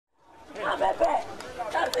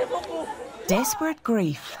Desperate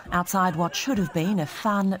grief outside what should have been a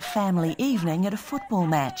fun family evening at a football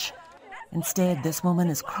match. Instead, this woman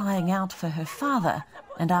is crying out for her father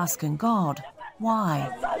and asking God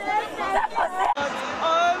why.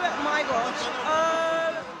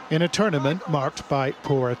 In a tournament marked by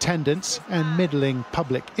poor attendance and middling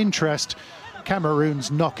public interest,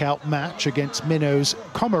 Cameroon's knockout match against Minnows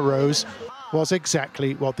Comorosa was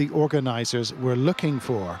exactly what the organisers were looking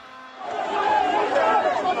for.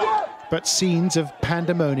 But scenes of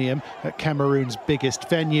pandemonium at Cameroon's biggest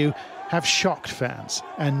venue have shocked fans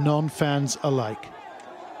and non-fans alike.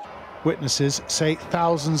 Witnesses say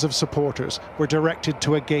thousands of supporters were directed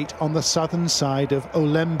to a gate on the southern side of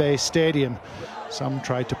Olembe Stadium. Some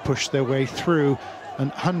tried to push their way through,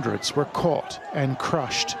 and hundreds were caught and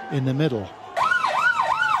crushed in the middle.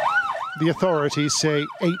 The authorities say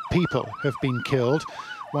 8 people have been killed,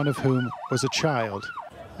 one of whom was a child,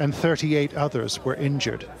 and 38 others were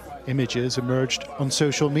injured. Images emerged on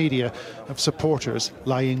social media of supporters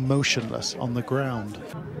lying motionless on the ground.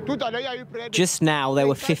 Just now there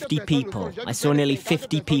were 50 people. I saw nearly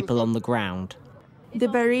 50 people on the ground. The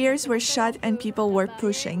barriers were shut and people were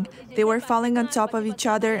pushing. They were falling on top of each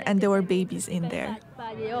other and there were babies in there.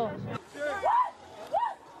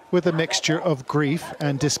 With a mixture of grief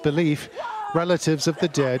and disbelief, relatives of the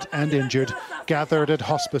dead and injured gathered at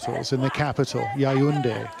hospitals in the capital,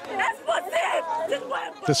 Yaounde.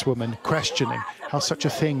 This woman questioning how such a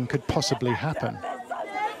thing could possibly happen.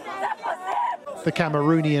 The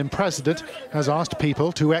Cameroonian president has asked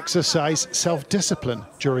people to exercise self-discipline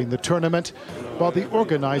during the tournament, while the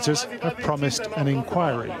organisers have promised an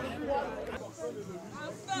inquiry.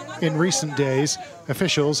 In recent days,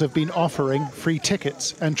 officials have been offering free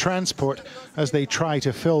tickets and transport as they try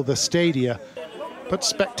to fill the stadia. But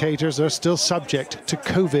spectators are still subject to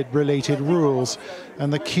COVID-related rules,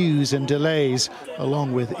 and the queues and delays,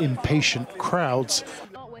 along with impatient crowds.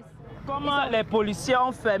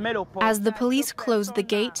 As the police closed the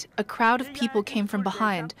gate, a crowd of people came from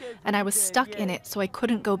behind, and I was stuck in it, so I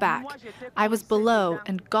couldn't go back. I was below,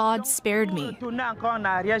 and God spared me.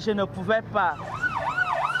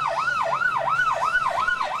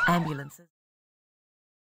 Ambulances.